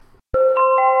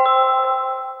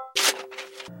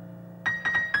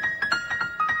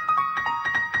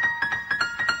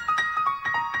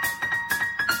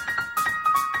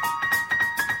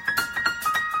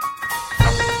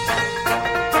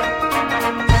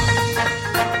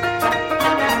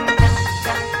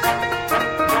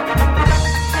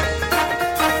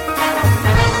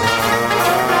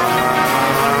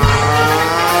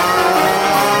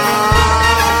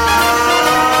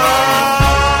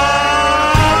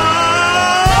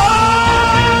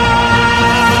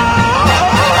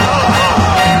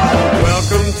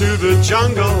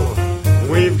jungle.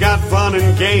 We've got fun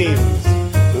and games.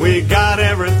 We got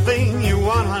everything you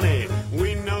want, honey.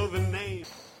 We know the name.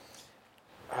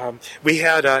 We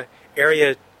had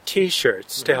area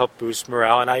T-shirts to help boost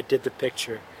morale, and I did the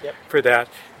picture for that.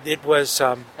 It was...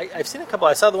 I've seen a couple.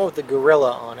 I saw the one with the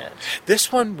gorilla on it.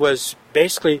 This one was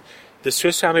basically the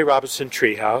Swiss Family Robinson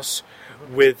treehouse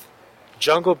with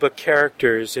Jungle Book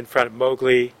characters in front of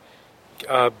Mowgli,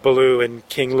 Baloo, and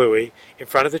King Louie in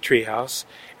front of the treehouse,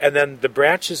 and then the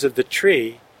branches of the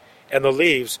tree and the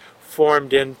leaves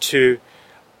formed into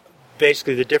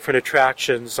basically the different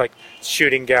attractions like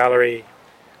shooting gallery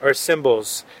or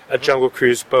symbols, a Jungle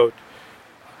Cruise boat.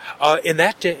 In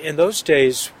those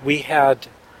days, we had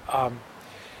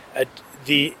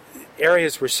the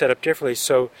areas were set up differently.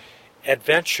 So,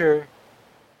 Adventureland,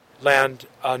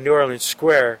 New Orleans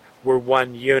Square were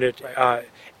one unit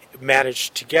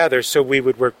managed together. So we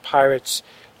would work Pirates,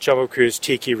 Jungle Cruise,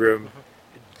 Tiki Room,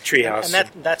 Treehouse.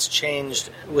 And that's changed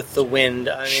with the wind.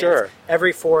 I mean, sure.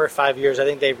 Every 4 or 5 years, I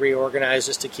think they've reorganized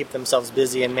just to keep themselves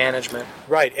busy in management.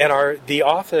 Right, and the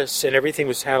office and everything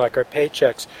was handled, like our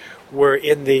paychecks were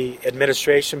in the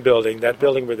administration building, that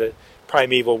building where the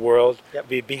Primeval World,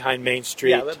 behind Main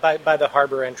Street. Yeah, by the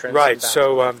harbor entrance. Right,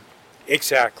 so,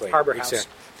 exactly. Harbor House.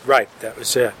 Right, that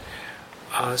was it.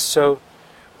 So,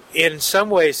 in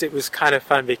some ways, it was kind of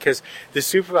fun because the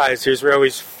supervisors were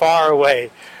always far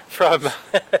away from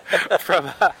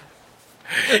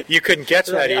you couldn't get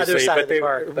to that the easily, other side but of the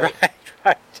park,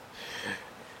 right.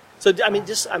 So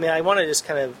I want to just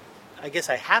kind of, I guess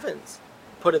I haven't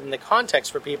put it in the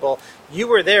context for people. You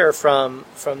were there from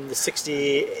the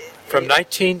 60. From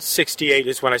 1968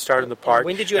 is when I started in the park.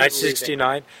 When did you end up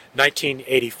 1969,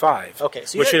 1985. Okay,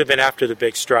 so which should have been after the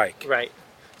big strike. Right.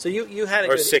 So you had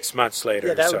or 6 months later.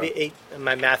 Yeah, that would be 8.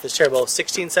 My math is terrible.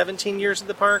 16, 17 years at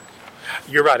the park.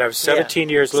 You're right. I was 17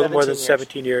 years, a little more than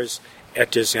 17 years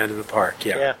at Disneyland in the park.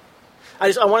 Yeah.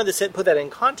 I wanted to put that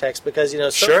in context because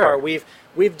so far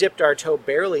we've dipped our toe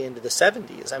barely into the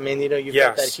 70s. I mean, you've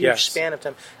got that huge span of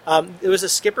time. There was a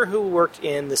skipper who worked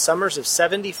in the summers of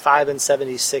 75 and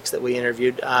 76 that we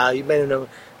interviewed. You may know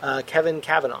Kevin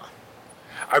Kavanaugh.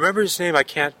 I remember his name. I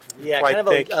can't quite kind of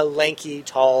think. a lanky,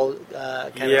 tall kind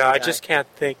of guy. I just can't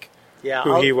think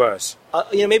who he was.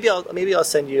 Maybe I'll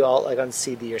send you all on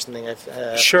CD or something.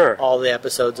 Sure. All the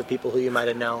episodes of people who you might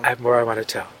have known. I have more I want to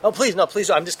tell. Oh, please.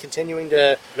 I'm just continuing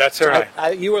to... That's all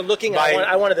right. You were looking...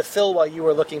 I wanted to fill while you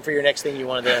were looking for your next thing you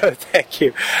wanted to... Thank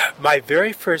you. My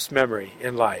very first memory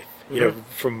in life,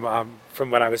 from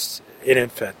when I was an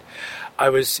infant, I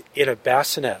was in a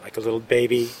bassinet, like a little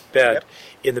baby bed,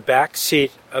 in the back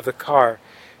seat of the car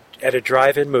at a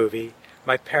drive-in movie.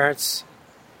 My parents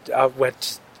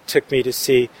took me to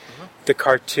see the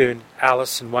cartoon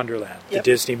Alice in Wonderland, the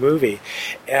Disney movie.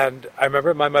 And I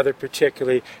remember my mother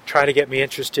particularly trying to get me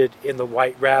interested in the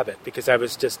White Rabbit because I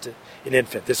was just an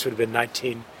infant. This would have been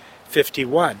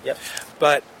 1951. Yep.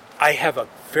 But I have a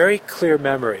very clear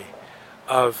memory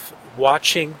of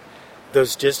watching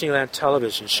those Disneyland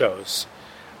television shows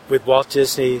with Walt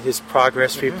Disney, his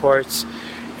progress reports.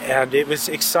 And it was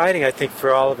exciting, I think,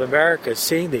 for all of America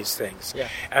seeing these things. Yeah.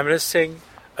 I'm going to sing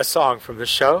a song from the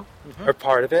show, or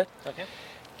part of it. Okay.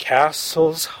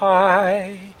 Castles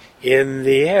high in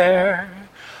the air,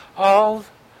 all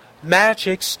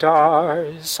magic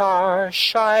stars are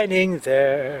shining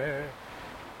there.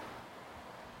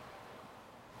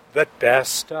 But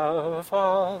best of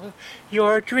all,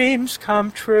 your dreams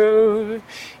come true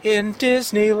in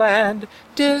Disneyland,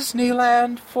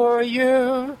 Disneyland for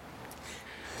you.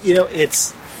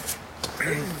 It's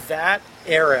that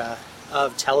era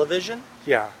of television.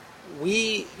 Yeah.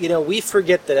 We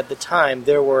forget that at the time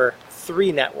there were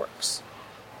 3 networks,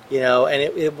 and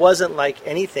it wasn't like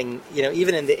anything,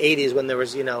 even in the 80s when there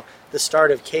was, the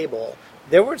start of cable,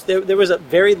 there was a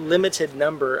very limited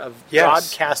number of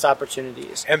broadcast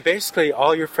opportunities. And basically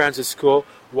all your friends at school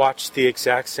watched the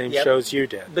exact same shows you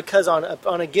did. Because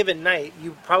on a given night,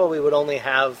 you probably would only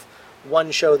have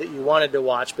one show that you wanted to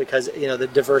watch because, the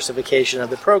diversification of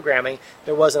the programming,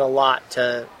 there wasn't a lot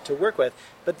to work with.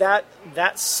 But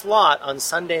that slot on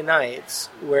Sunday nights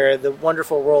where the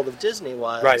Wonderful World of Disney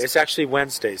was... Right, it's actually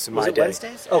Wednesdays in my day. Was it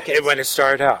Wednesdays? Okay. When it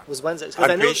started out. It was Wednesdays.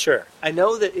 I'm pretty sure. I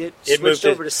know that it switched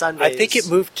over to Sundays. I think it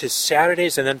moved to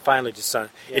Saturdays and then finally to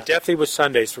Sundays. Yeah. It definitely was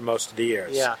Sundays for most of the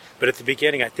years. Yeah. But at the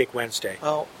beginning, I think Wednesday.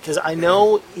 Oh, because I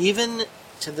know even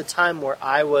to the time where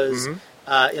I was...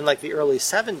 in the early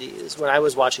 70s, when I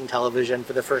was watching television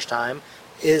for the first time,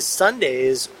 is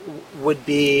Sundays would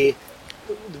be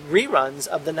reruns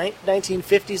of the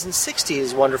 1950s and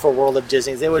 60s Wonderful World of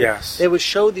Disney. They would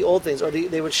show the old things, or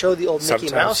they would show the old Mickey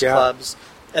Mouse clubs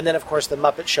And then, of course, the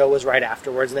Muppet Show was right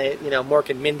afterwards. And they, Mork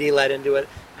and Mindy led into it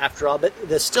after all. But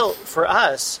still, for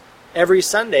us, every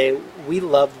Sunday, we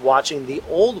loved watching the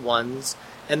old ones,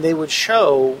 and they would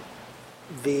show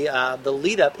the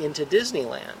lead up into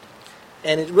Disneyland.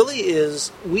 And it really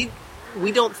is, we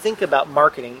don't think about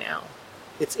marketing now.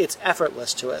 It's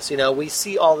effortless to us. We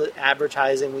see all the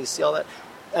advertising, we see all that.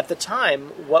 At the time,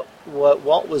 what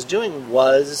Walt was doing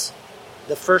was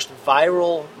the first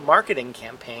viral marketing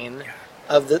campaign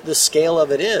of the scale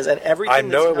of it is, and everything. I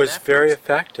know it was very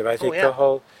effective. I think the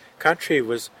whole country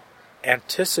was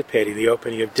anticipating the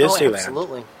opening of Disneyland.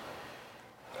 Absolutely.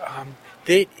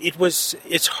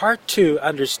 It's hard to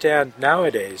understand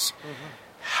nowadays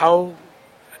how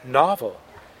novel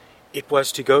it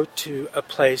was to go to a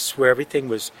place where everything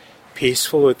was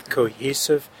peaceful with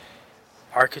cohesive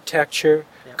architecture,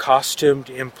 costumed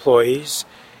employees,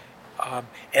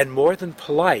 and more than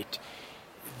polite,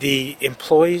 the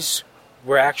employees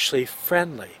were actually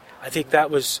friendly. I think that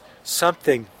was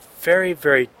something very,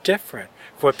 very different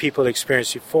from what people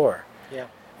experienced before. Yeah.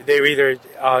 They were either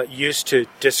used to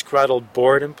disgruntled,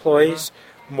 bored employees,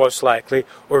 most likely,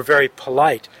 or very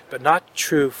polite, but not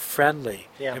true friendly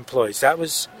employees. That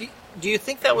was. Do you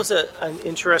think that was an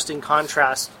interesting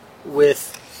contrast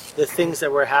with the things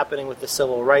that were happening with the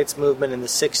civil rights movement in the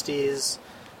 60s?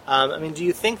 Do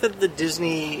you think that the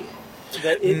Disney...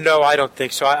 No, I don't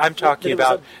think so. I'm talking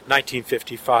about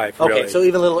 1955, really. Okay, so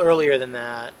even a little earlier than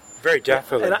that. Very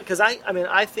definitely. Because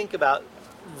I think about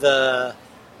the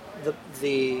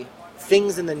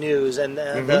things in the news and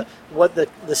what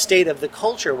the state of the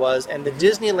culture was, and the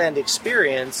Disneyland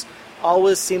experience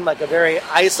always seemed like a very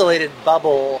isolated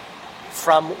bubble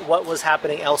from what was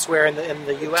happening elsewhere in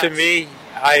the U.S. To me,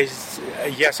 I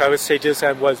would say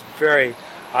Disneyland was very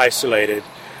isolated.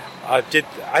 I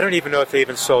don't even know if they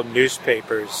even sold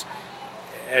newspapers.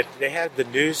 They had the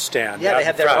newsstand. Yeah, they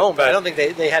had their own, but I don't think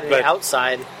they had any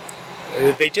outside.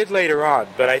 They did later on,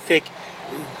 but I think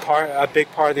a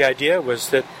big part of the idea was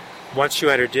that once you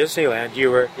entered Disneyland,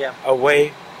 you were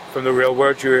away from the real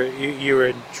world. You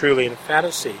were truly in a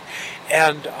fantasy.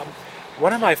 And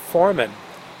one of my foremen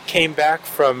came back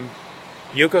from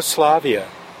Yugoslavia,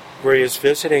 where he was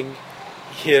visiting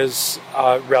his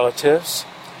relatives,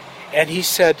 and he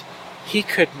said he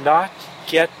could not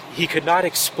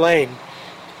explain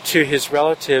to his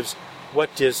relatives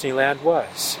what Disneyland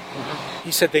was.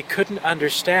 He said they couldn't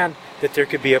understand that there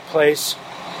could be a place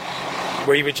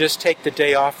where you would just take the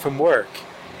day off from work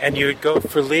and you would go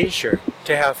for leisure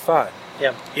to have fun.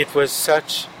 Yeah. It was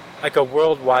such like a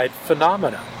worldwide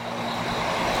phenomenon.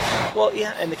 Well,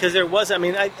 yeah, and because there was, I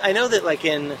know that I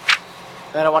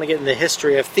don't want to get into the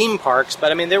history of theme parks,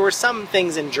 but there were some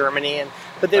things in Germany,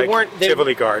 but they weren't...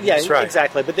 Tivoli Gardens, yeah, right.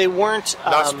 Exactly, but they weren't...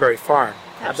 Knott's Farm.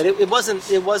 Yeah, but it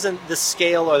wasn't the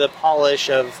scale or the polish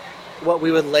of what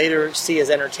we would later see as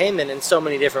entertainment in so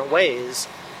many different ways.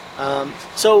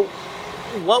 So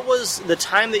what was the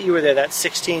time that you were there, that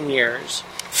 16 years,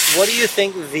 what do you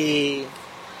think the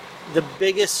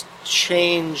biggest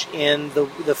change in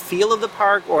the feel of the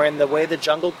park or in the way the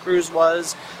Jungle Cruise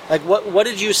was? What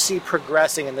did you see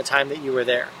progressing in the time that you were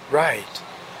there? Right.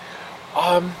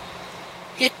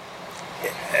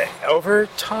 Over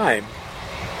time,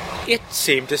 it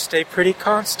seemed to stay pretty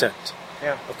constant.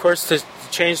 Yeah. Of course, the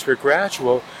changes were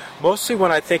gradual. Mostly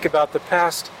when I think about the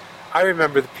past, I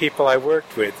remember the people I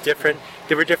worked with.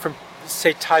 There were different,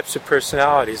 say, types of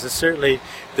personalities. And certainly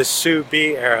the Sue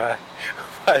B era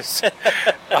was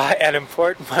an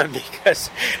important one because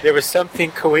there was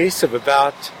something cohesive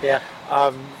about... Yeah.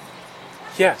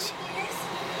 Yes.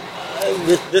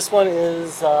 This one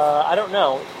is, I don't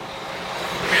know.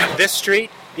 This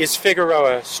street is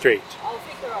Figueroa Street. Oh,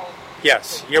 Figueroa.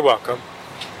 Yes, you're welcome.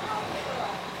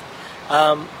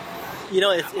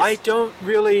 I don't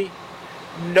really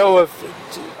know of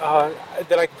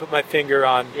that I can put my finger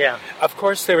on. Yeah. Of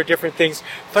course, there were different things.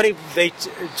 Funny,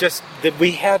 that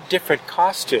we had different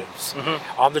costumes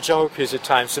on the Jungle Cruise at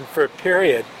times, and for a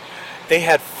period, they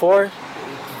had 4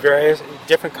 various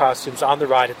different costumes on the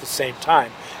ride at the same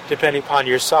time, depending upon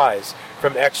your size,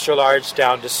 from extra large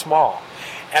down to small.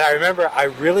 And I remember I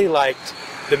really liked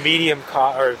the medium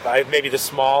or maybe the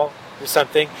small or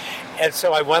something, and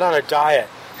so I went on a diet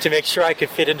to make sure I could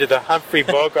fit into the Humphrey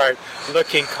Bogart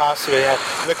looking costume.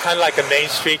 It looked kind of like a Main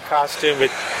Street costume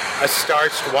with a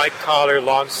starched white collar,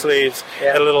 long sleeves,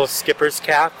 and a little skipper's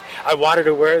cap. I wanted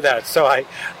to wear that, so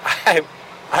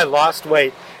I lost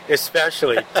weight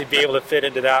especially to be able to fit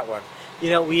into that one.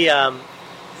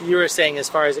 You were saying as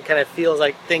far as it kind of feels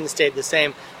like things stayed the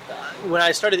same. When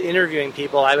I started interviewing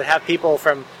people, I would have people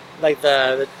from like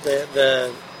the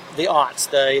the aughts,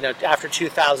 after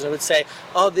 2000, would say,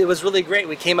 "Oh, it was really great.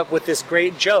 We came up with this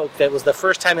great joke that was the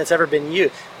first time it's ever been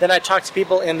used." Then I talked to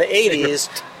people in the 80s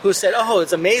who said, "Oh,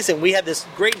 it's amazing. We had this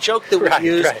great joke that we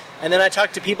used." Right. And then I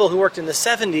talked to people who worked in the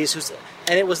 70s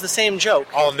and it was the same joke.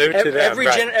 All new to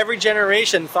them. Every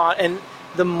generation thought, and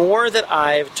the more that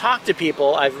I've talked to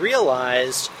people, I've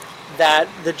realized that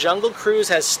the Jungle Cruise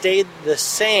has stayed the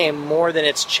same more than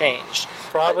it's changed.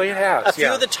 Probably it has. A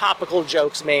few of the topical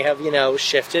jokes may have,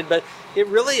 shifted, but it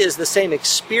really is the same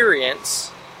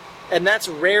experience, and that's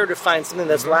rare to find something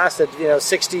that's lasted,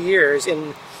 60 years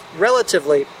in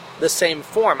relatively the same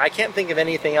form. I can't think of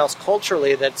anything else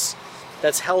culturally that's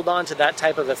held on to that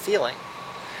type of a feeling.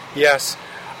 Yes.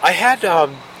 I had,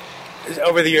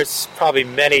 over the years, probably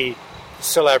many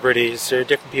celebrities or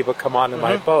different people come on in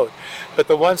my boat, but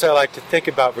the ones I like to think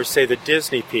about were, say, the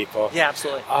Disney people. Yeah,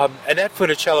 absolutely. Annette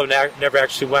Funicello never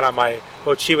actually went on my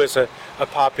boat. She was a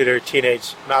popular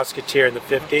teenage Mouseketeer in the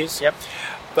 50s. Yep.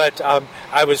 But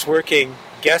I was working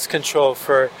guest control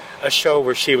for a show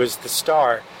where she was the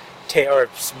star, or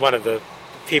one of the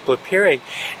people appearing,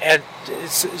 and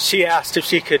she asked if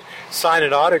she could sign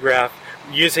an autograph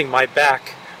using my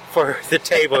back for the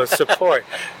table of support.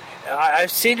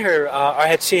 I've seen her, I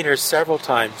had seen her several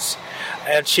times,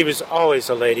 and she was always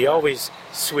a lady, always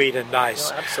sweet and nice.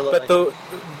 No, absolutely. But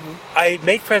I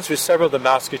made friends with several of the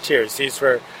Mouseketeers. These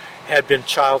had been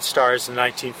child stars in the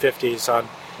 1950s on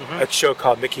a show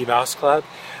called Mickey Mouse Club.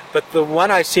 But the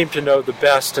one I seemed to know the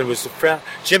best and was the friend,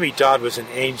 Jimmy Dodd was an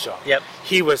angel. Yep.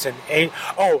 He was an angel.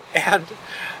 Oh, and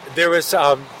there was,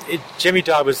 Jimmy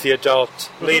Dodd was the adult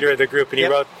leader of the group, and he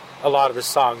wrote a lot of the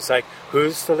songs, like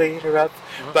 "Who's the Leader of?"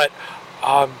 But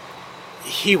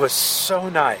he was so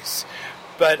nice.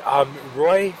 But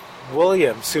Roy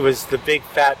Williams, who was the big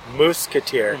fat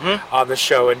Mooseketeer on the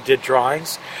show and did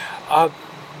drawings,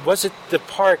 was at the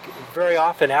park very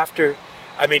often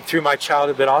through my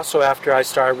childhood, but also after I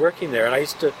started working there. And I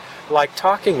used to like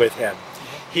talking with him.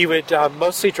 He would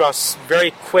mostly draw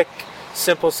very quick,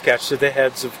 simple sketches of the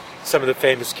heads of some of the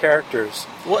famous characters.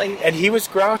 Well, and he was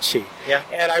grouchy. Yeah.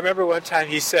 And I remember one time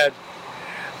he said,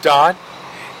 "Don,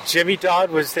 Jimmy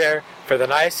Dodd was there for the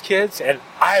nice kids, and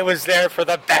I was there for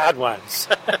the bad ones."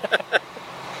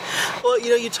 Well,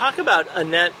 you talk about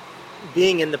Annette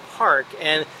being in the park,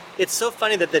 and it's so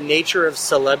funny that the nature of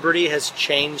celebrity has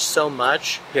changed so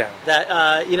much. Yeah.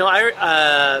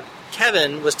 That,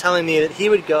 Kevin was telling me that he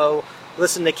would go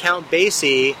listen to Count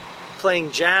Basie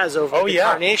playing jazz over at the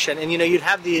Carnation, and you'd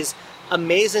have these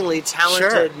amazingly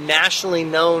talented, nationally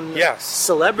known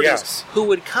celebrities who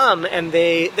would come, and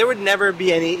there would never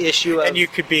be any issue of... And you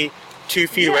could be 2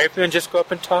 feet away from them and just go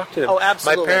up and talk to them. Oh,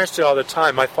 absolutely. My parents did all the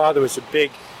time. My father was a big...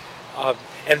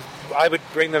 and I would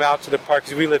bring them out to the park,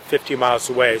 because we lived 50 miles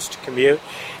away to commute,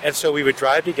 and so we would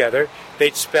drive together.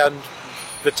 They'd spend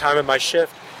the time of my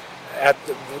shift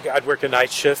I'd work a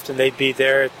night shift, and they'd be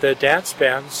there at the dance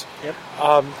bands. Yep.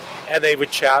 And they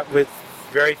would chat with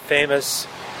very famous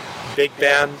big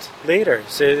band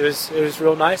leaders. It was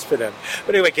real nice for them.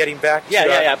 But anyway, getting back to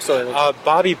absolutely.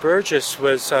 Bobby Burgess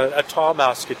was a tall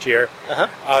Mouseketeer,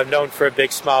 known for a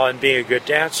big smile and being a good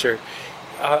dancer.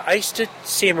 I used to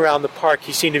see him around the park.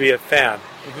 He seemed to be a fan,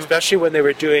 especially when they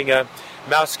were doing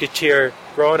Mouseketeer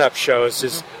grown-up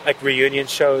shows, like reunion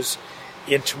shows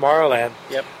in Tomorrowland.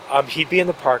 Yep. He'd be in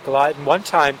the park a lot, and one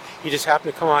time he just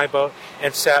happened to come on my boat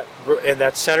and sat in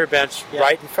that center bench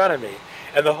right in front of me.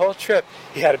 And the whole trip,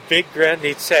 he had a big grin, and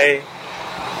he'd say,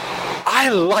 "I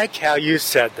like how you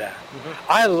said that.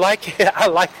 I like it. I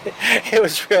like it." It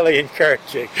was really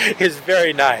encouraging. It was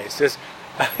very nice.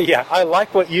 I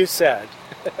like what you said.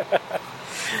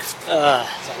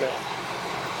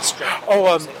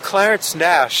 Clarence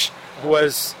Nash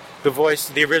was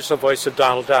the original voice of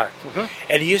Donald Duck,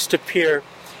 and he used to appear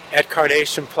at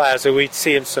Carnation Plaza. We'd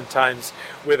see him sometimes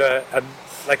with a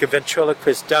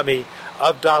ventriloquist dummy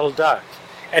of Donald Duck,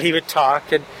 and he would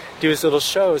talk and do his little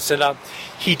shows. And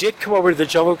he did come over to the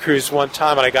Jungle Cruise one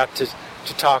time, and I got to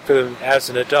talk with him as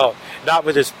an adult. Not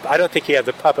with his. I don't think he had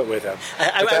the puppet with him.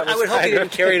 I would hope he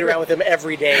didn't carry it around with him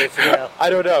every day. I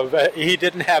don't know, but he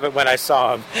didn't have it when I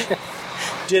saw him.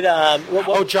 John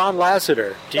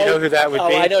Lasseter. Do you know who that would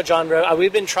be? I know John.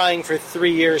 We've been trying for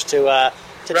 3 years to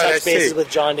touch bases with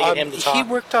John to get him to talk. He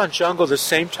worked on Jungle the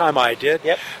same time I did,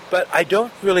 but I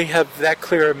don't really have that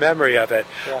clear a memory of it.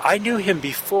 Yeah. I knew him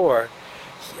before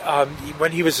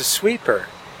when he was a sweeper,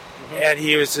 and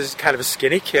he was kind of a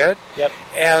skinny kid,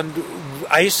 and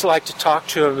I used to like to talk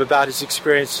to him about his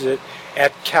experiences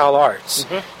at Cal Arts.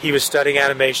 He was studying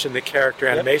animation, the character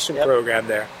animation program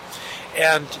there.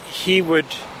 And he would...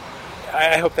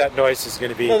 I hope that noise is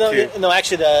going to be... No,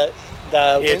 actually,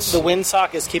 The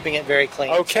windsock is keeping it very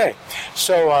clean. Okay.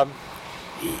 So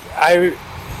I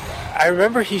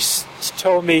remember he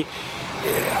told me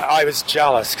I was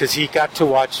jealous because he got to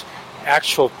watch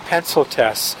actual pencil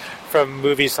tests from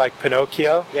movies like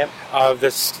Pinocchio,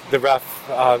 the rough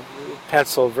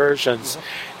pencil versions,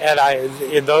 and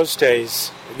in those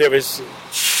days that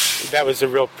was a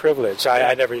real privilege.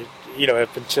 I never,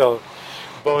 up until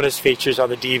bonus features on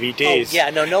the DVDs.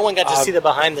 No one got to see the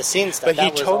behind the scenes stuff. But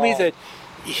he told me that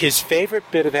his favorite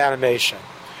bit of animation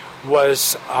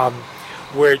was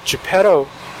where Geppetto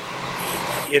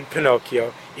in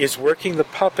Pinocchio is working the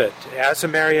puppet as a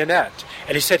marionette.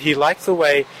 And he said he liked the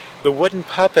way the wooden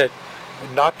puppet,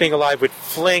 not being alive, would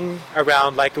fling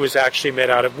around like it was actually made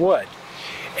out of wood.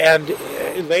 And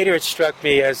later it struck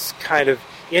me as kind of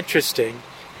interesting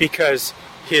because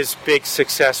his big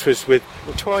success was with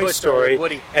Toy Story,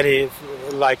 Woody. And he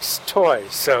likes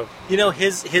toys. So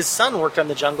his son worked on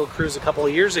the Jungle Cruise a couple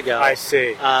of years ago. I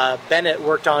see. Bennett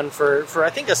worked on for I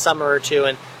think a summer or two,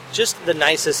 and just the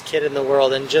nicest kid in the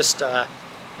world, and just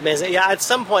amazing. Yeah, at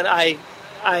some point I'm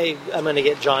going to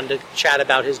get John to chat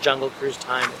about his Jungle Cruise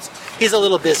time. He's a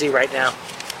little busy right now.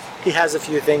 He has a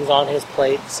few things on his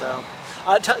plate. So,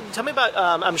 tell me about.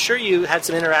 I'm sure you had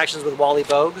some interactions with Wally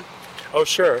Bogue. Oh,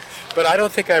 sure, but I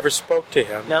don't think I ever spoke to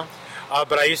him. No.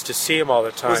 But I used to see him all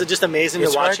the time. Was it just amazing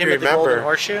to watch him at the Golden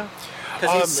Horseshoe?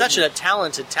 Because he's such a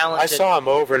talented. I saw him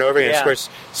over and over again, of course,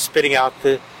 spitting out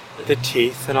the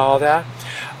teeth and all that.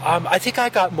 I think I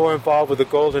got more involved with the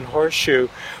Golden Horseshoe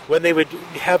when they would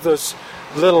have those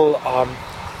little,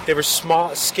 they were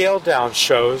small, scaled-down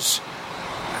shows.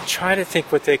 I'm trying to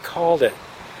think what they called it.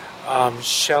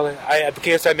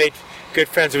 Because I made good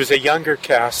friends. It was a younger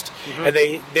cast, and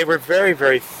they were very,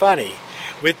 very funny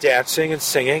with dancing and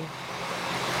singing.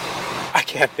 I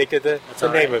can't think of the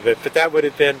name of it, but that would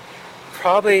have been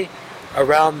probably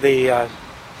around the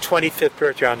 25th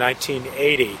birthday, around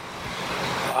 1980.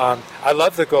 I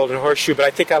love the Golden Horseshoe, but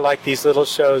I think I like these little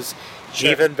shows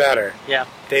even better. Yeah,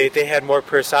 they had more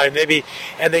personality, maybe,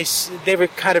 and they were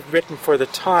kind of written for the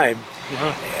time,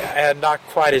 and not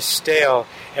quite as stale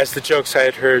as the jokes I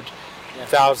had heard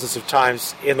thousands of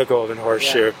times in the Golden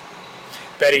Horseshoe. Yeah.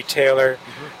 Betty Taylor,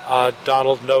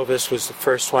 Donald Novus was the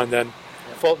first one, then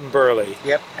Fulton Burley.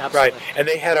 Yep, absolutely. Right, and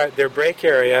they had their break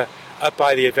area up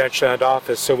by the Adventureland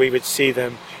office, so we would see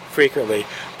them frequently.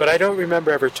 But I don't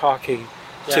remember ever talking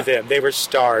to them. They were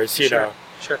stars, you know.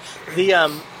 Sure. The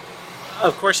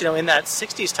of course, in that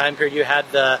 60s time period, you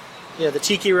had the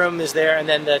Tiki Room is there, and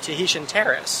then the Tahitian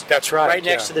Terrace. That's right. Right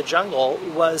next to the jungle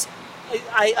was.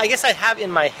 I guess I have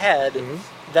in my head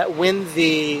that when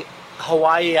the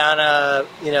Hawaiiana,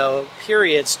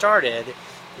 period started,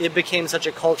 it became such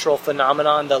a cultural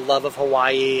phenomenon, the love of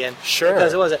Hawaii, and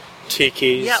because it was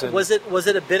tikis. Yeah, was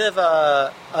it a bit of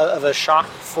a shock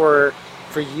for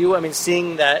you? I mean,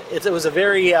 seeing that it was a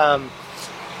very.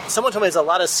 Someone told me it's a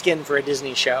lot of skin for a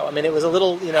Disney show. I mean, it was a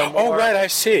little, more, oh, right, I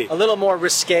see. A little more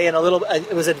risque and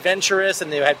it was adventurous,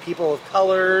 and they had people of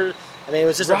color. I mean, it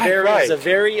was just it was a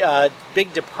very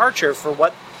big departure for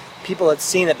what people had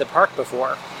seen at the park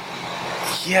before.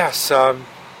 Yes,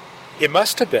 it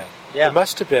must have been. Yeah. It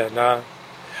must have been.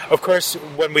 Of course,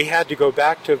 when we had to go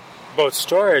back to boat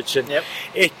storage, and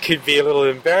it could be a little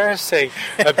embarrassing.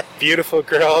 Beautiful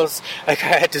girls, like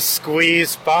I had to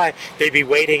squeeze by. They'd be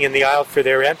waiting in the aisle for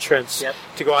their entrance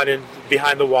to go on in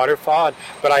behind the waterfall,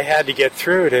 but I had to get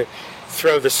through to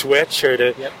throw the switch or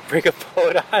to bring a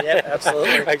boat on. Yeah,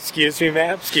 absolutely. Excuse me,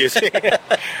 ma'am. Excuse me.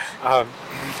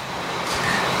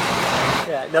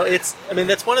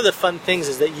 That's one of the fun things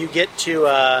is that you get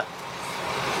to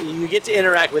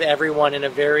interact with everyone in a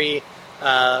very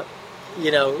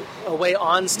away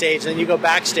on stage, and then you go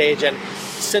backstage and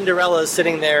Cinderella is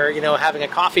sitting there, having a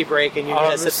coffee break, and you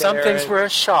sit some there. Some things were a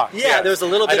shock. Yeah, there was a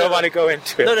little bit. I don't want to go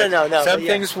into it. No. Some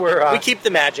things were. We keep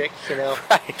the magic,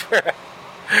 Right.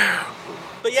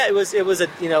 But yeah, it was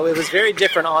very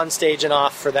different on stage and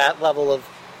off for that level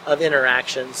of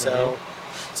interaction. So,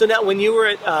 so now when you were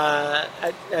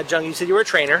at Jung, you said you were a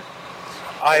trainer.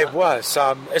 I was,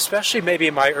 especially maybe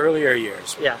in my earlier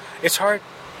years. Yeah, it's hard.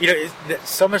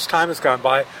 So much time has gone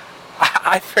by.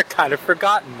 I've kind of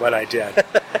forgotten what I did.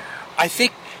 I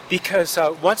think because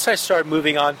once I started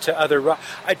moving on to other,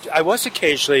 I was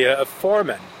occasionally a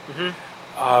foreman.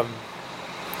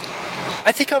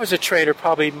 I think I was a trainer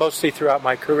probably mostly throughout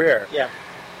my career. Yeah.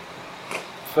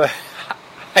 But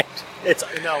it's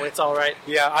all right.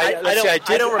 Yeah, I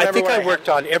don't remember. I think I worked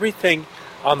on everything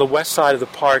on the west side of the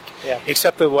park,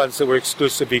 except the ones that were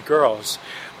exclusively girls.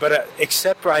 But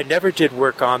except for I never did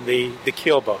work on the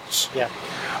keel boats. Yeah.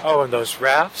 Oh, and those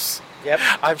rafts. Yep.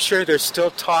 I'm sure they're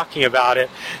still talking about it,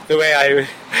 the way I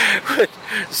would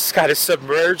kind of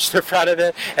submerge the front of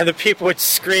it, and the people would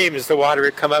scream as the water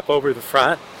would come up over the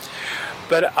front.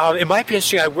 But it might be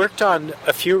interesting. I worked on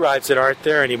a few rides that aren't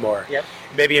there anymore. Yep.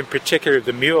 Maybe in particular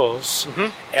the mules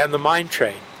and the mine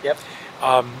train. Yep.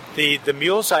 The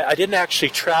mules, I didn't actually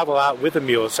travel out with the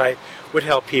mules. I would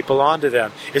help people onto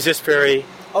them. Is this very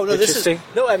interesting?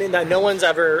 I mean, no one's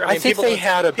ever... I think they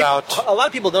had about... A lot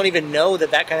of people don't even know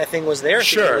that kind of thing was there in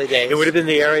the early days. It would have been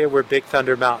the area where Big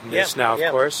Thunder Mountain is now,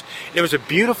 of course. It was a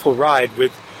beautiful ride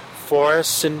with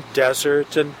forests and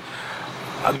desert, and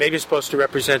maybe it's supposed to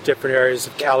represent different areas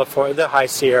of California, the high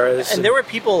Sierras. And there were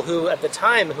people who, at the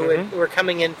time, who were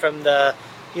coming in from the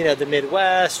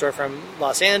Midwest or from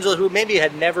Los Angeles, who maybe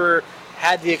had never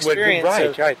had the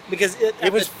experience. Right. Because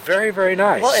it was very, very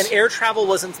nice. Well, and air travel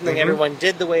wasn't something everyone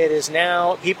did the way it is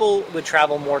now. People would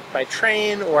travel more by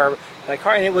train or by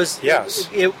car, and it was... Yes.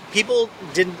 People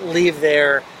didn't leave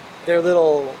their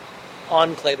little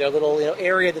enclave, their little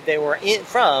area that they were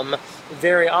from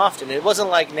very often. It wasn't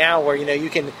like now where you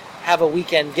can have a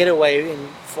weekend getaway and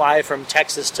fly from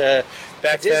Texas to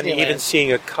back then. Even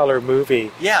seeing a color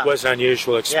movie was an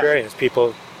unusual experience.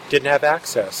 People didn't have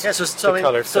access to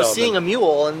color film. So seeing a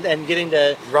mule and getting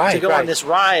to go on this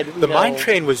ride. The mine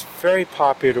train was very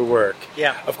popular to work.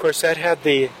 Yeah. Of course, that had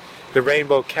the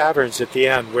rainbow caverns at the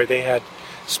end where they had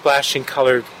splashing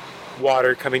colored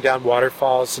water coming down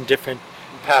waterfalls in different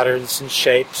patterns and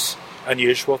shapes,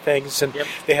 unusual things. And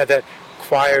they had that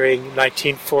choiring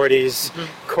 1940s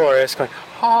chorus going,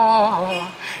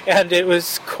 ah, and it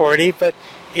was corny, but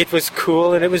it was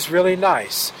cool and it was really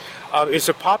nice. It was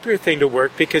a popular thing to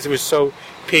work because it was so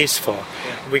peaceful.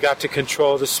 Yeah. We got to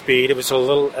control the speed. It was a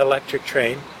little electric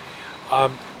train.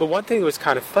 But one thing that was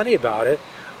kind of funny about it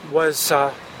was,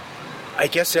 I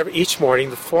guess each morning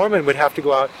the foreman would have to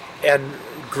go out and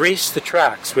grease the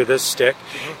tracks with a stick,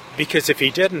 because if he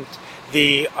didn't,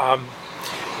 the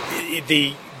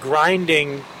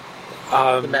grinding,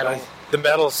 the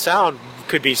metal sound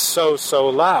could be so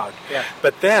loud. Yeah.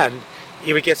 But then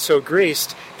he would get so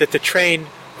greased that the train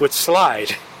would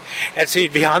slide, and so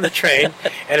you'd be on the train,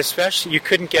 and especially you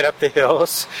couldn't get up the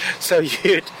hills, so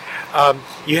you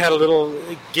had a little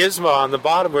gizmo on the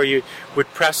bottom where you would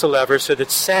press a lever so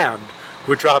that sand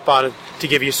would drop on it to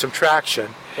give you some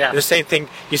traction. Yeah. And the same thing,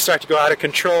 you start to go out of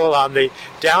control on the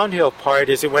downhill part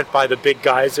as it went by the big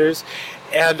geysers,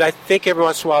 and I think every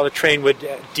once in a while the train would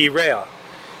derail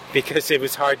because it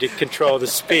was hard to control the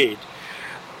speed.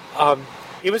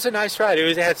 It was a nice ride.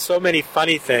 It had so many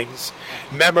funny things,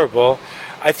 memorable.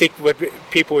 I think what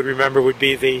people would remember would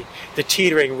be the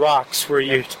teetering rocks where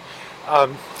you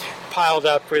piled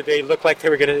up, where they looked like they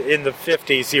were going to, in the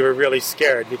 50s, you were really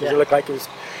scared because it looked like it was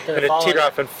going to teeter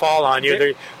off and fall on you.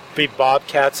 There'd be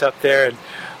bobcats up there.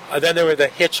 And then there were the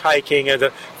hitchhiking and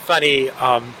the funny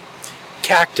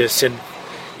cactus in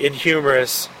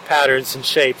humorous patterns and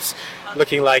shapes,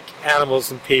 looking like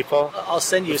animals and people. I'll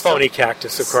send you phony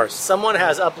cactus, of course. Someone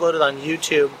has uploaded on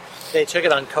YouTube. They took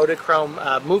it on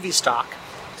Kodachrome movie stock,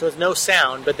 so there's no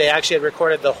sound, but they actually had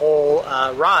recorded the whole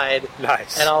ride.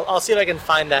 Nice. And I'll see if I can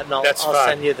find that, and I'll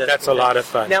send you the. That's a lot of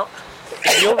fun. Now,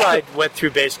 the mule ride went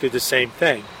through basically the same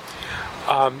thing,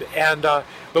 but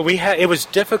it was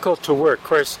difficult to work. Of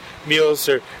course, mules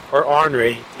are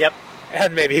ornery. Yep.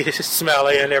 And maybe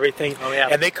smelly and everything. Oh, yeah.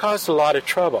 And they caused a lot of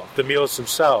trouble, the mules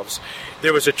themselves.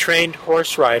 There was a trained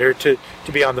horse rider to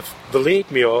be on the lead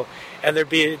mule, and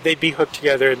they'd be hooked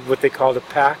together in what they called a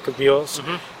pack of mules,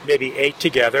 maybe 8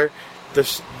 together.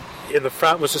 In the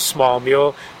front was a small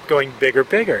mule going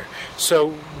bigger.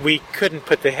 So we couldn't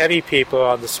put the heavy people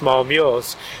on the small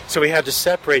mules, so we had to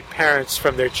separate parents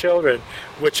from their children,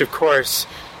 which of course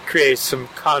creates some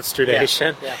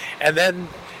consternation. Yeah. And then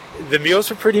the mules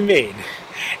were pretty mean,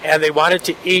 and they wanted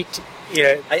to eat,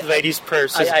 ladies'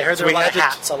 purses. I heard there were a lot of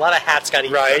hats. A lot of hats got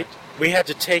eaten. Right. We had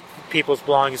to take people's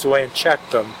belongings away and check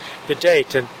them, the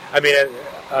date, and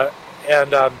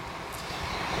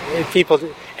people,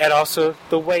 and also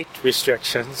the weight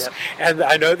restrictions. Yep. And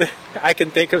I know that I can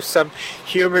think of some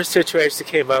humorous situations that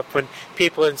came up when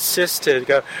people insisted,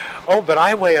 but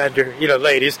I weigh under,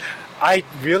 ladies, I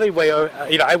really weigh,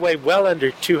 I weigh well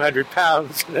under 200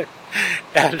 pounds.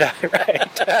 And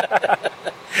right.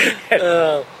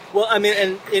 Well, I mean,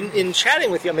 and in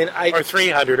chatting with you, or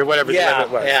 300 or whatever the limit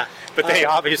was. Yeah. But they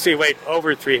obviously weighed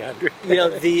over 300.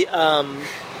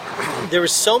 There were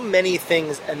so many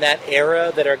things in that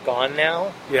era that are gone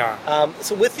now. Yeah.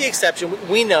 So with the exception,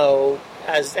 we know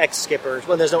as ex-skippers,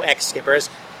 well, there's no ex-skippers,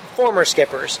 former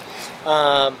skippers,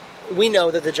 we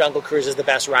know that the Jungle Cruise is the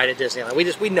best ride at Disneyland.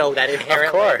 We know that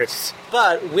inherently. Of course.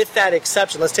 But with that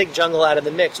exception, let's take Jungle out of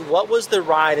the mix. What was the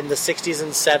ride in the 60s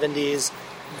and 70s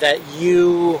that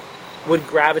you would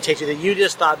gravitate to, that you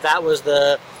just thought that was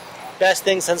the best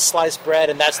thing since sliced bread,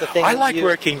 and that's the thing? I like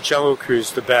working Jungle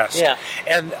Cruise the best. Yeah.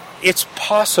 And it's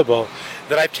possible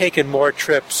that I've taken more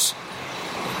trips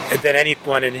than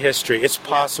anyone in history. It's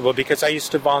possible because I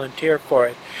used to volunteer for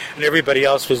it, and everybody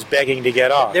else was begging to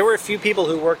get off. There were a few people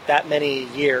who worked that many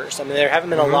years. I mean, there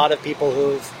haven't been a lot of people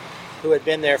who had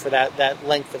been there for that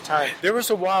length of time. There was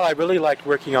a while I really liked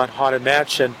working on Haunted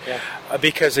Mansion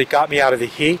because it got me out of the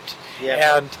heat,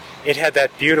 and it had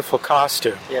that beautiful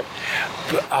costume. Yep.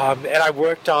 And I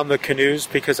worked on the canoes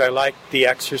because I liked the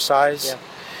exercise. Yeah.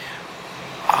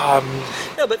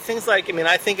 No, but things like, I mean,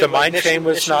 I think the Mine Train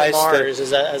was Mission nice. To Mars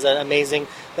is an amazing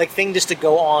thing just to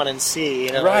go on and see.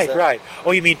 You know, right.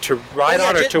 Oh, you mean to ride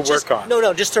on or to work on?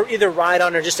 No, just to either ride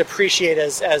on or just appreciate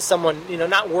as someone,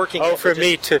 not working. Oh, for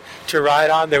me to ride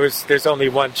on, there's only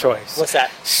one choice. What's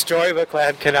that? Storybook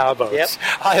Land canal boats. Yep.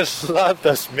 I love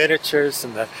those miniatures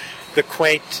and the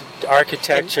quaint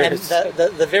architecture. And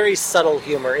the very subtle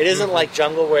humor. It isn't like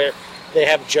Jungle where they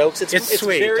have jokes. It's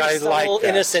sweet. Very I subtle, like that.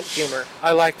 Innocent humor.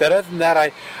 I like that. Other than that,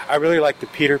 I really like the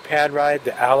Peter Pan ride,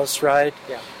 the Alice ride.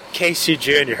 Yeah. Casey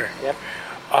Jr. Yep.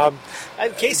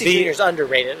 Casey Jr. is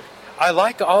underrated. I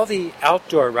like all the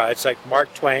outdoor rides, like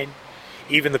Mark Twain,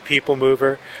 even the People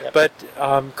Mover, but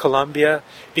Columbia,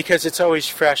 because it's always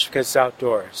fresh because it's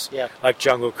outdoors, like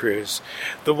Jungle Cruise.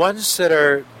 The ones that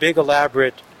are big,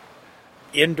 elaborate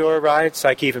indoor rides,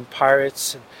 like even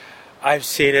Pirates, I've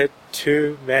seen it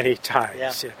too many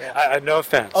times. Yeah. No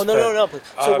offense. Oh, no.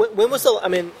 So when was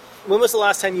the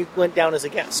last time you went down as a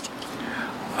guest?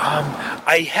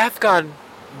 I have gone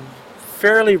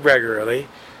fairly regularly,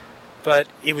 but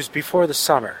it was before the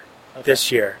summer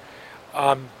this year.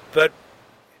 But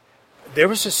there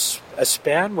was a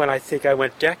span when I think I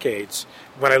went decades,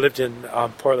 when I lived in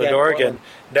Portland, Oregon,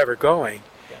 never going.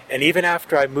 Yeah. And even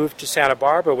after I moved to Santa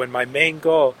Barbara, when my main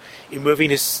goal in moving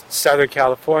to Southern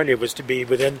California was to be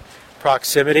within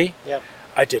proximity,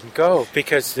 I didn't go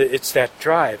because it's that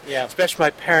drive. Yeah. Especially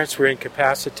my parents were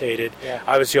incapacitated. Yeah.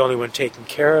 I was the only one taking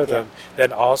care of them.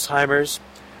 Then Alzheimer's,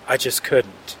 I just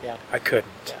couldn't. Yeah. I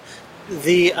couldn't.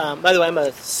 Yeah. By the way, I'm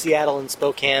a Seattle and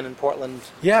Spokane and Portland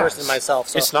person myself.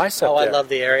 So, it's nice up there. I love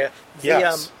the area.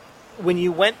 Yes. When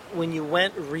you went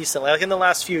recently, like in the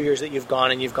last few years that you've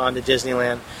gone to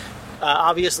Disneyland,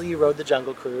 obviously you rode the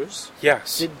Jungle Cruise.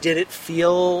 Yes. Did it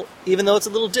feel, even though it's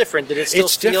a little different, did it still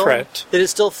different. Did it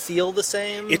still feel the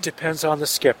same? It depends on the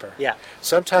skipper. Yeah.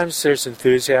 Sometimes there's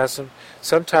enthusiasm,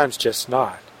 sometimes just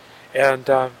not. And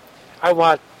I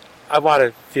want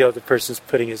to feel the person's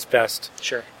putting his best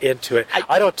into it.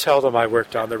 I don't tell them I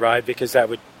worked on the ride because that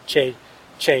would change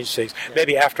things. Yeah.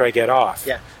 Maybe after I get off.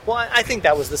 Yeah. Well, I think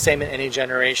that was the same in any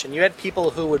generation. You had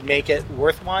people who would make it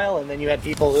worthwhile, and then you had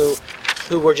people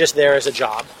who were just there as a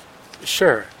job.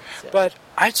 Sure. Yeah. But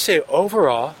I'd say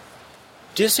overall,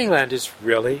 Disneyland is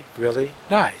really, really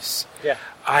nice. Yeah.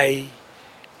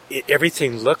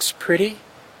 Everything looks pretty.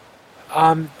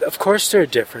 Of course there are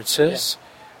differences.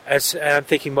 Yeah. And I'm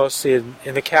thinking mostly in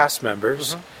the cast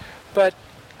members. Mm-hmm. But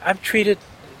I'm treated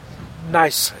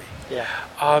nicely. Yeah.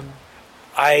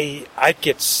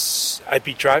 I'd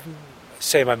be driving,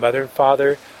 say, my mother and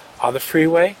father on the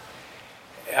freeway,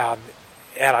 and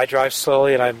I drive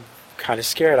slowly, and I'm kind of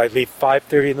scared. I'd leave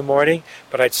 5:30 in the morning,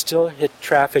 but I'd still hit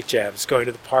traffic jams going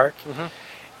to the park,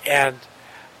 and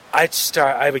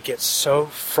I would get so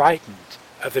frightened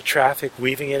of the traffic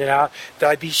weaving in and out that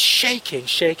I'd be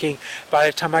shaking. By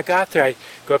the time I got there, I'd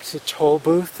go up to the toll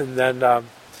booth and then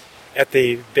at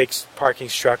the big parking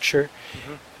structure.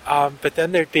 But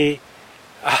then there'd be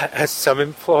some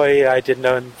employee I didn't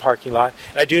know in the parking lot.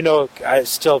 And I do know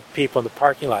still people in the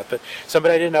parking lot, but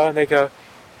somebody I didn't know, and they go,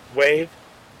 wave,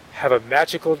 have a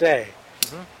magical day.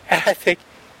 And I think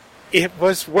it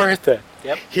was worth it.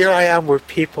 Yep. Here I am where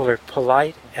people are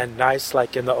polite and nice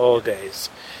like in the old days.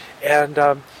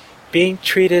 And being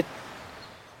treated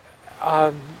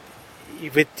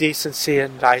with decency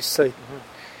and nicely,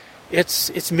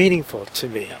 it's meaningful to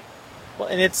me. Yeah. Well,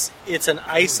 and it's an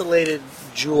isolated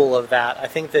jewel of that. I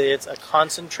think that it's a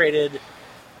concentrated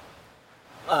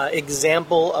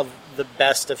example of the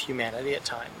best of humanity at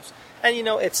times. And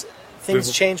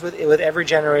things change with every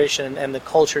generation, and the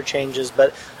culture changes.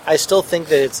 But I still think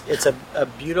that it's a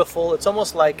beautiful. It's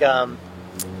almost like a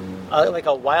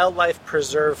wildlife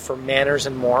preserve for manners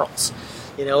and morals.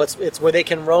 It's where they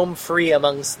can roam free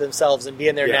amongst themselves and be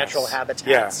in their natural habitat.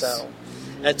 Yes. So,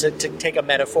 to take a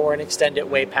metaphor and extend it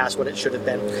way past what it should have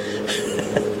been.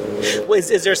 Well,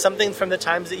 is there something from the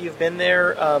times that you've been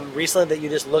there recently that you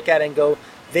just look at and go,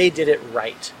 they did it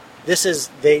right? This is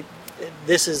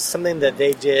something that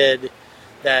they did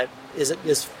that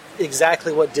is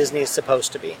exactly what Disney is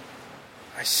supposed to be.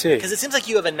 I see. Because it seems like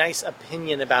you have a nice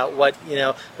opinion about what,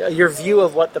 your view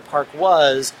of what the park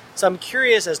was. So I'm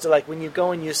curious as to, like, when you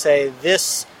go and you say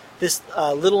this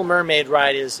Little Mermaid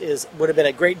ride would have been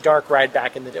a great dark ride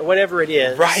back in the day, whatever it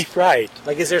is. Right.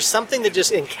 Like, is there something that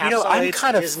just encapsulates I'm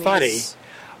kind of Disney's... funny.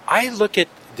 I look at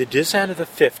the Disneyland of the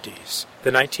 50s,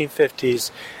 the 1950s,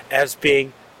 as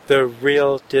being the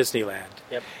real Disneyland.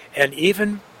 Yep. And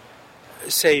even,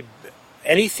 say,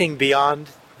 anything beyond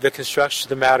the construction of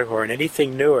the Matterhorn,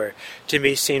 anything newer, to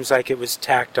me seems like it was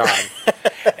tacked on.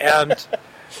 And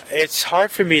it's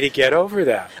hard for me to get over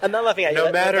that. I'm not laughing at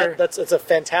you. That's a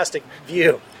fantastic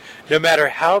view. No matter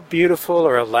how beautiful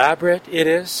or elaborate it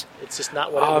is. It's just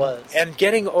not what it was. And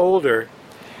getting older,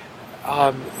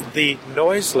 the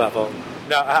noise level,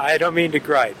 now I don't mean to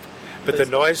gripe, but the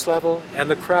noise level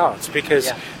and the crowds,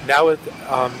 because now with,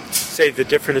 say, the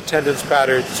different attendance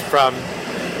patterns from,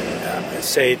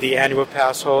 say, the annual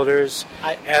pass holders,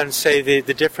 and say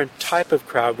the different type of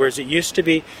crowd, whereas it used to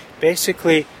be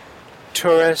basically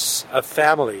tourists of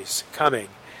families coming.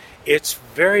 It's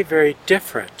very, very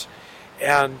different.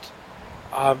 And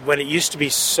when it used to be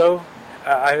so,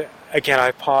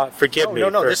 forgive me.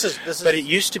 This is. But it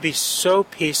used to be so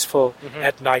peaceful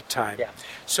at nighttime. Yeah.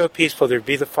 So peaceful. There'd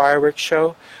be the fireworks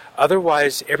show.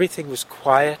 Otherwise, everything was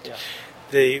quiet.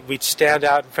 Yeah. We'd stand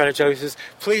out in front of Joe. He says,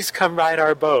 "Please come ride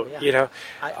our boat." Yeah.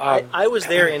 I was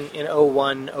there in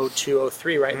 01, 02,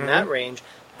 03, right in that range.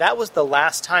 That was the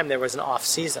last time there was an off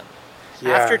season.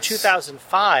 Yes. After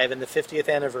 2005 and the 50th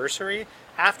anniversary,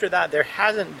 after that there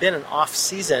hasn't been an off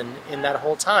season in that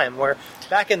whole time. Where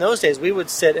back in those days we would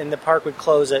sit and the park would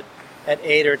close at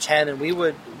 8 or 10, and we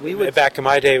would. Back in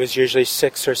my day, it was usually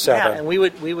 6 or 7. Yeah, and we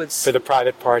would for the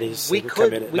private parties. We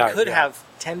could have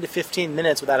 10 to 15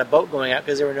 minutes without a boat going out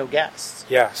because there were no guests.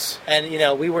 Yes. And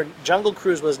Jungle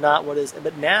Cruise was not what is,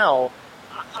 but now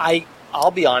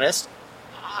I'll be honest,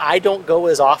 I don't go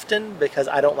as often because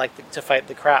I don't like to fight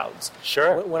the crowds.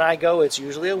 Sure. When I go, it's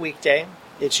usually a weekday.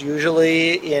 It's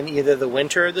usually in either the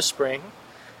winter or the spring.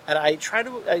 And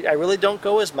I really don't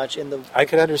go as much in the... I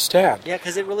can understand. Yeah,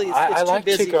 because it's too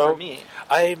busy for me.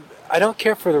 I don't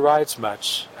care for the rides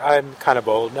much. I'm kind of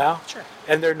old now. Sure.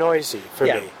 And they're noisy for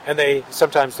me. And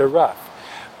sometimes they're rough.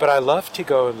 But I love to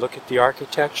go and look at the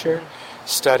architecture,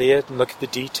 study it, and look at the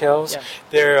details. Yeah.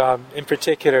 They're, in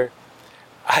particular,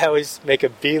 I always make a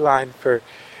beeline for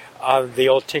the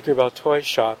old Tinkerbell toy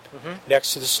shop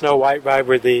next to the Snow White ride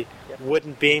where the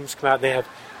wooden beams come out and they have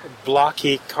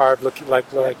blocky carved looking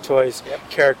like toys,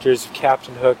 characters of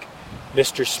Captain Hook,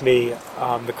 Mr. Smee,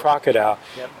 the crocodile.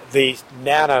 Yep. The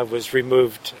Nana was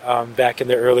removed back in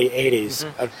the early 80s,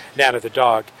 Nana the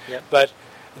dog. Yep. But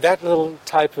that little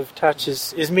type of touch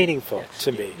is meaningful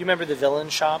to me. You remember the villain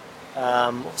shop?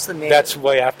 What's the name? That's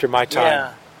way after my time.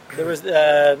 Yeah.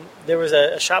 There was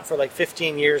a shop for like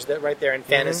 15 years right there in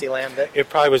Fantasyland. It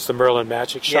probably was the Merlin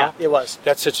Magic Shop. Yeah, it was.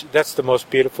 That's the most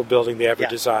beautiful building they ever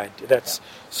designed. That's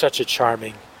such a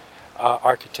charming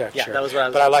architecture. Yeah, that was what I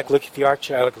was. But I like looking at the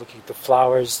architecture. I like looking at the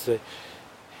flowers.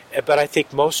 But I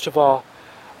think most of all,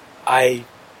 I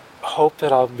hope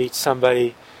that I'll meet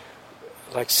somebody,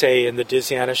 like say in the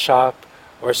Disneyana shop,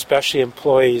 or especially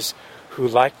employees who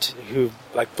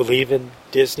believe in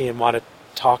Disney and want to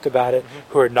talk about it,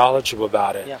 who are knowledgeable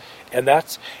about it. Yeah. And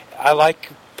I like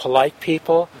polite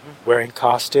people wearing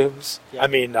costumes. Yeah. I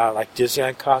mean, like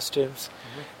Disneyland costumes.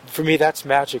 For me, that's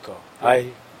magical. Yeah.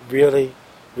 I really,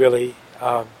 really,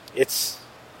 it's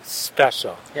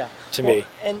special to me.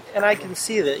 And I can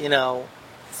see that,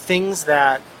 things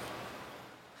that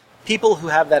people who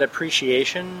have that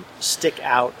appreciation stick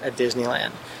out at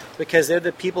Disneyland because they're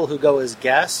the people who go as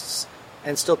guests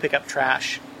and still pick up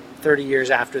trash 30 years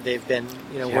after they've been,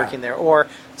 working there, or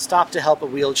stop to help a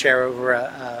wheelchair over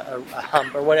a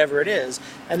hump or whatever it is.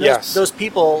 And those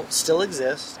people still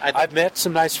exist. I've met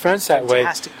some nice friends that way.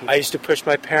 People. I used to push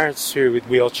my parents through with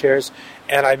wheelchairs,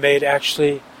 and I made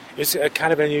it's a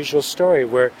kind of unusual story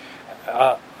where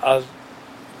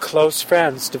close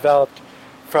friends developed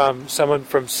from someone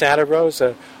from Santa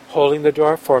Rosa holding the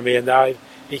door for me, and now I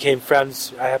became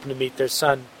friends. I happened to meet their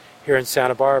son here in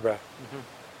Santa Barbara.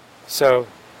 So...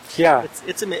 yeah,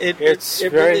 it's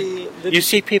very. You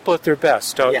see people at their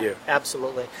best, don't you?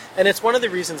 Absolutely, and it's one of the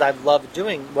reasons I love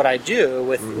doing what I do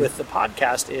with the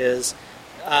podcast. Is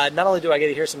not only do I get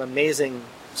to hear some amazing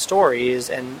stories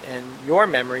and your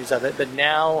memories of it, but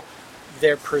now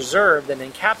they're preserved and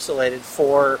encapsulated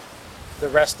for the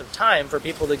rest of time for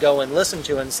people to go and listen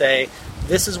to and say,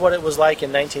 this is what it was like in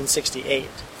 1968,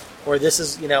 or this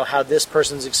is, how this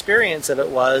person's experience of it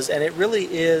was. And it really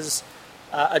is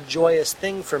a joyous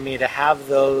thing for me to have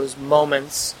those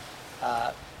moments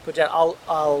put down.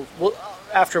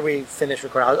 After we finish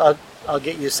recording, I'll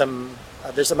get you some.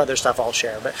 There's some other stuff I'll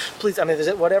share, but please, is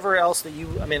it whatever else that you?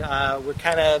 We're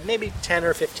kind of maybe 10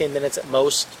 or 15 minutes at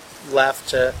most left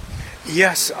to.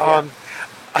 Yes. Yeah.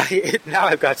 Now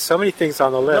I've got so many things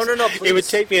on the list. No, please. It would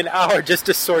take me an hour just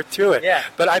to sort through it. Yeah.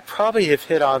 But I probably have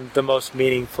hit on the most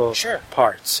meaningful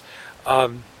parts.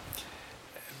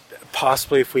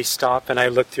 Possibly if we stop and I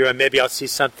look through, and maybe I'll see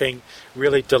something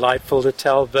really delightful to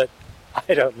tell, but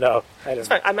I don't know. It's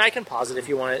fine. I can pause it if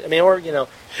you want it. Maybe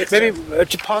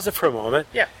to pause it for a moment.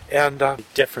 Yeah. And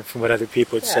different from what other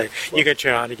people would say. Well, you can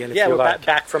turn on again if you like. Yeah,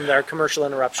 back from our commercial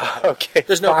interruption. Okay.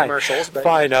 There's no commercials. But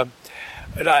fine.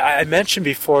 I mentioned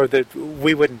before that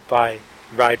we wouldn't buy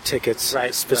ride tickets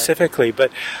specifically,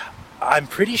 but I'm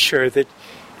pretty sure that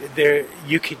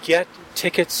you could get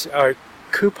tickets or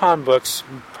coupon books,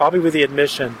 probably with the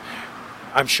admission.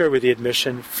 I'm sure with the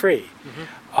admission free.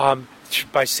 Mm-hmm.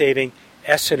 By saving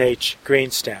S&H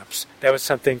green stamps. That was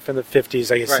something from the 50s,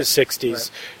 I guess the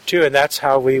 60s, too, and that's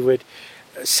how we would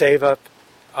save up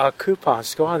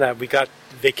coupons to go on that. We got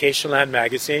Vacationland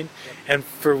magazine, and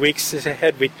for weeks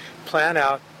ahead we'd plan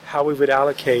out how we would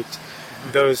allocate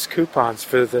those coupons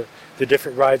for the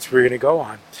different rides we were going to go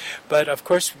on. But, of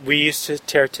course, we used to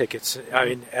tear tickets,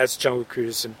 as Jungle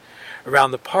Cruise and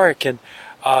around the park, and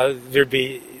there'd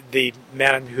be the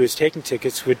man who was taking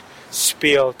tickets would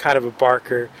spiel kind of a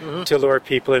barker to lure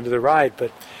people into the ride, but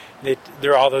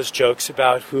there are all those jokes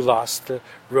about who lost the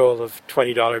roll of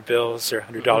 $20 bills or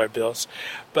 $100 bills.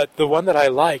 But the one that I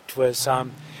liked was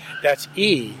that's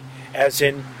E, as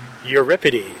in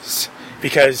Euripides,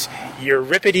 because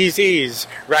Euripides E's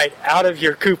right out of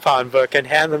your coupon book and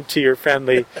hand them to your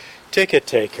friendly ticket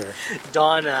taker.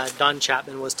 Don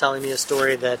Chapman was telling me a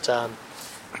story that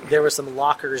there were some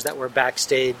lockers that were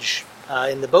backstage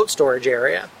in the boat storage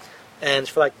area, and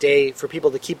for people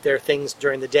to keep their things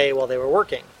during the day while they were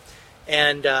working.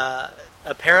 And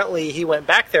apparently he went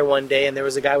back there one day, and there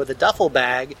was a guy with a duffel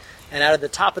bag, and out of the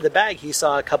top of the bag he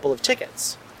saw a couple of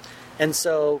tickets. And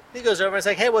so he goes over and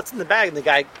says, "Hey, what's in the bag?" And the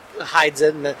guy hides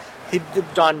it, and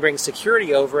Don brings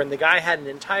security over, and the guy had an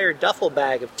entire duffel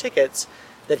bag of tickets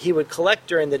that he would collect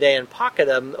during the day and pocket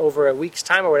them over a week's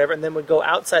time or whatever, and then would go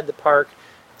outside the park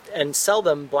and sell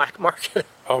them black market.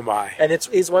 Oh my! And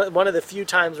it's one of the few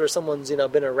times where someone's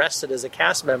been arrested as a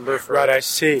cast member for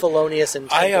felonious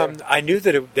intent. I knew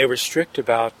that they were strict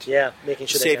about making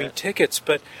sure saving tickets,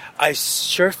 but I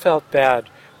sure felt bad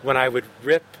when I would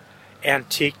rip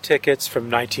antique tickets from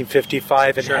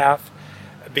 1955 in half,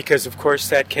 because of course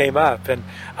that came up, and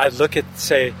I'd look at,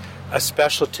 say, a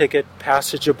special ticket,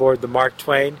 Passage Aboard the Mark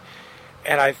Twain,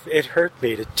 and it hurt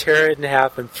me to tear it in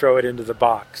half and throw it into the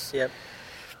box. Yep.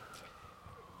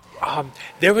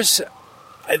 There was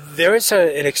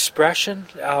an expression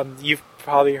you've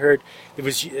probably heard. It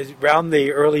was around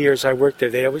the early years I worked there.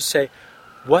 They always say,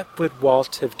 "What would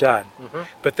Walt have done?" Mm-hmm.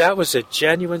 But that was a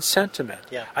genuine sentiment.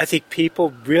 Yeah. I think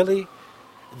people really,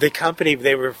 they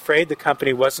were afraid the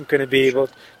company wasn't going to be able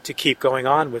to keep going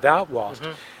on without Walt,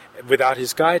 without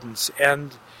his guidance,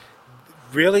 and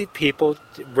really people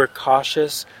were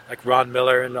cautious, like Ron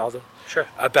Miller and all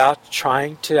about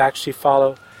trying to actually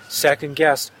follow, second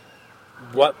guess.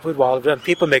 What would Walt have done?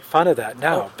 People make fun of that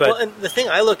now. But and the thing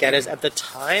I look at is, at the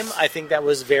time, I think that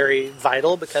was very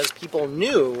vital because people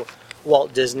knew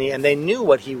Walt Disney and they knew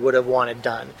what he would have wanted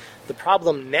done. The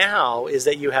problem now is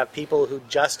that you have people who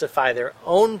justify their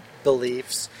own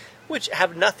beliefs, which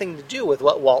have nothing to do with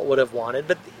what Walt would have wanted,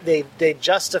 but they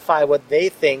justify what they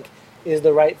think is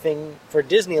the right thing for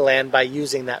Disneyland by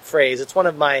using that phrase. It's one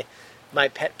of my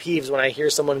pet peeves when I hear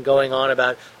someone going on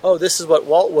about, "Oh, this is what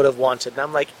Walt would have wanted," and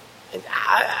I'm like,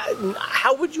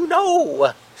 how would you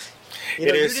know? You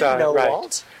didn't know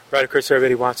Walt. Right, of course,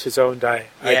 everybody wants his own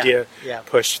idea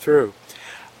pushed through.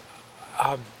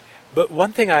 But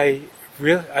one thing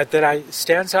that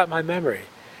stands out in my memory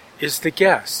is the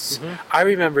guests. Mm-hmm. I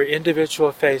remember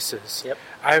individual faces. Yep.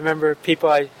 I remember people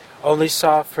I only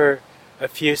saw for a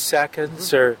few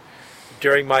seconds or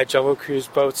during my Jungle Cruise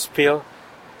boat spiel.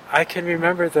 I can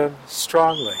remember them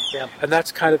strongly. Yep. And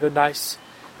that's kind of a nice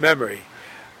memory.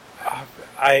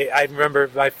 I remember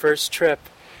my first trip,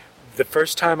 the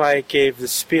first time I gave the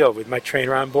spiel with my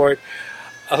trainer on board,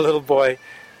 a little boy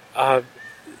got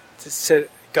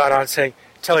on saying,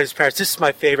 telling his parents, "This is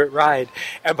my favorite ride."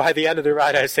 And by the end of the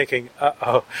ride, I was thinking,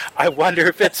 I wonder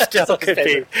if it still could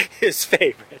be his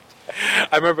favorite.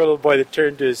 I remember a little boy that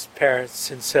turned to his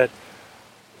parents and said,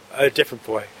 a different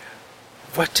boy,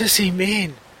 what does he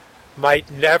mean?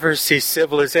 Might never see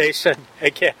civilization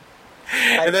again.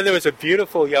 And then there was a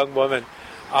beautiful young woman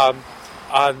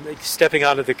stepping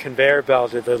onto the conveyor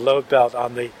belt or the load belt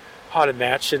on the Haunted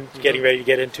Mansion, getting ready to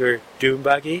get into her doom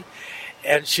buggy.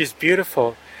 And she's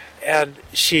beautiful. And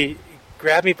she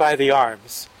grabbed me by the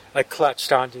arms, like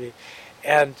clutched onto me,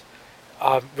 and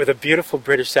with a beautiful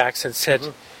British accent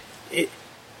said,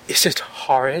 "Is it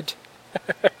horrid?"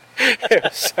 It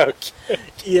was so cute.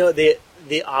 You know,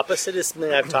 the opposite is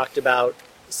something I've talked about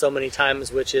so many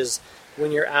times, which is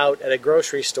when you're out at a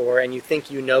grocery store and you think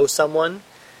you know someone,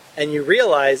 and you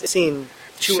realize you've seen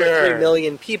 2 or 3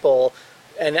 million people,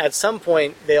 and at some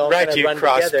point they all kind of run together.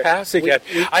 Right, you cross paths again.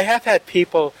 I have had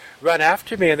people run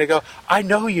after me and they go, "I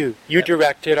know you. You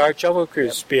directed our Jungle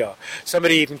Cruise spiel."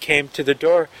 Somebody even came to the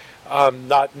door, and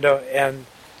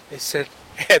they said,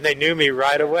 and they knew me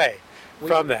right away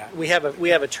from that. We have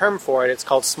a term for it. It's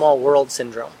called small world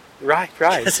syndrome. Right.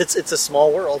 It's a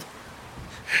small world.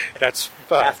 That's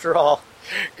fun. After all.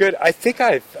 Good. I think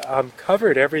I've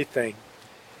covered everything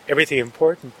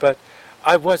important, but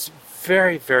I was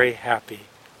very, very happy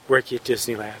working at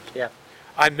Disneyland. Yeah.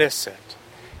 I miss it.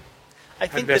 I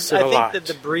think that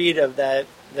the breed of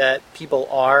that people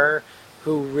are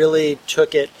who really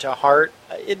took it to heart,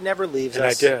 it never leaves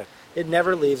us. And I did. It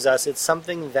never leaves us. It's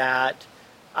something that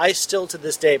I still to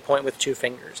this day point with 2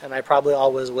 fingers, and I probably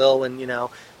always will when,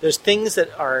 there's things that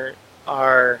are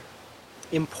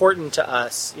important to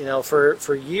us.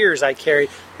 For years we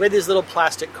had these little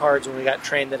plastic cards when we got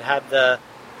trained that had the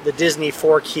Disney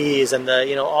 4 keys and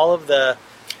all of the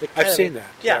I've seen that.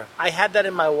 Yeah, I had that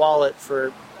in my wallet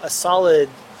for a solid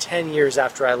 10 years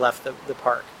after I left the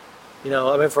park.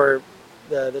 For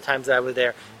the times that I was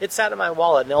there. It sat in my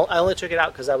wallet, and I only took it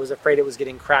out because I was afraid it was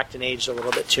getting cracked and aged a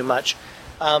little bit too much.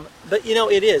 But,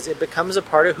 it becomes a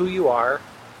part of who you are,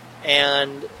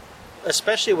 and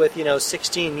especially with,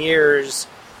 16 years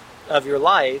of your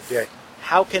life,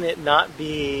 how can it not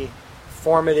be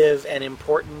formative and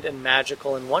important and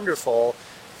magical and wonderful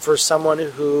for someone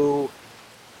who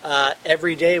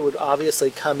every day would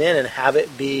obviously come in and have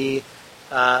it be,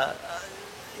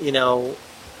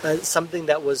 something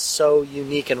that was so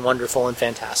unique and wonderful and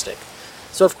fantastic.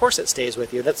 So of course it stays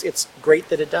with you. It's great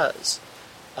that it does.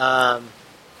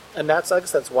 And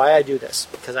that's why I do this,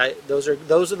 because those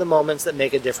are the moments that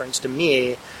make a difference to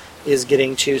me, is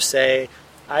getting to say,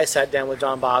 I sat down with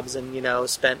Don Bobs and,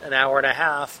 spent an hour and a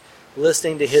half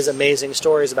listening to his amazing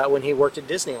stories about when he worked at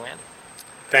Disneyland.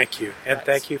 Thank you. And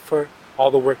thank you for all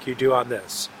the work you do on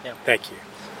this. Yeah. Thank you.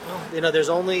 Well, there's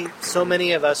only so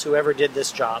many of us who ever did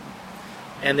this job.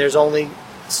 And there's only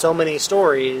so many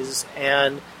stories,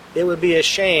 and it would be a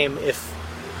shame if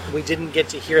we didn't get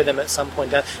to hear them at some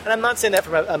point. And I'm not saying that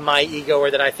from my ego, or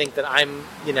that I think that I'm,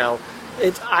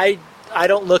 I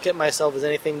don't look at myself as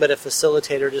anything but a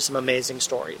facilitator to some amazing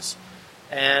stories.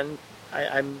 And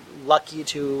I'm lucky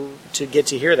to get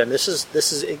to hear them. This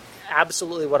is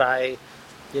absolutely what I,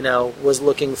 was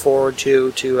looking forward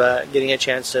to getting a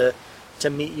chance to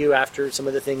meet you after some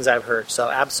of the things I've heard. So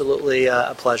absolutely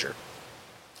a pleasure.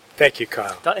 Thank you,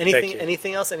 Kyle.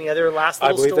 Anything else? Any other last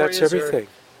little stories? I believe that's everything.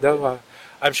 No,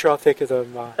 I'm sure I'll think of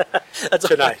them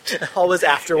tonight. Always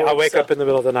afterwards. I'll wake up in the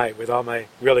middle of the night with all my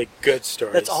really good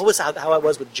stories. That's always how it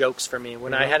was with jokes for me.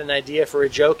 When I had an idea for a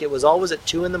joke, it was always at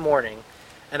 2 a.m,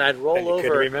 and I'd roll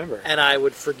over, and I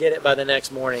would forget it by the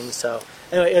next morning. So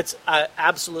anyway, it's an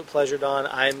absolute pleasure, Don.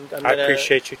 I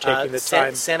appreciate you taking the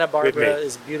time. Santa Barbara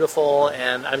is beautiful,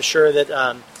 and I'm sure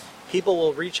that people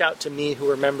will reach out to me who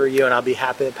remember you, and I'll be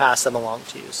happy to pass them along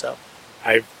to you. So,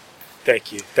 I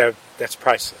thank you. That's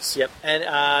priceless. Yep.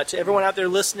 And to everyone out there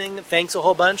listening, thanks a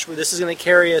whole bunch. This is going to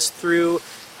carry us through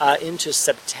into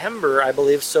September, I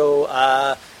believe.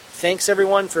 So, thanks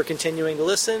everyone for continuing to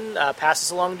listen. Pass this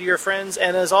along to your friends,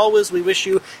 and as always, we wish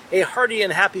you a hearty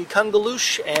and happy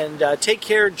Kungaloosh, and take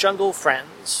care, jungle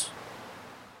friends.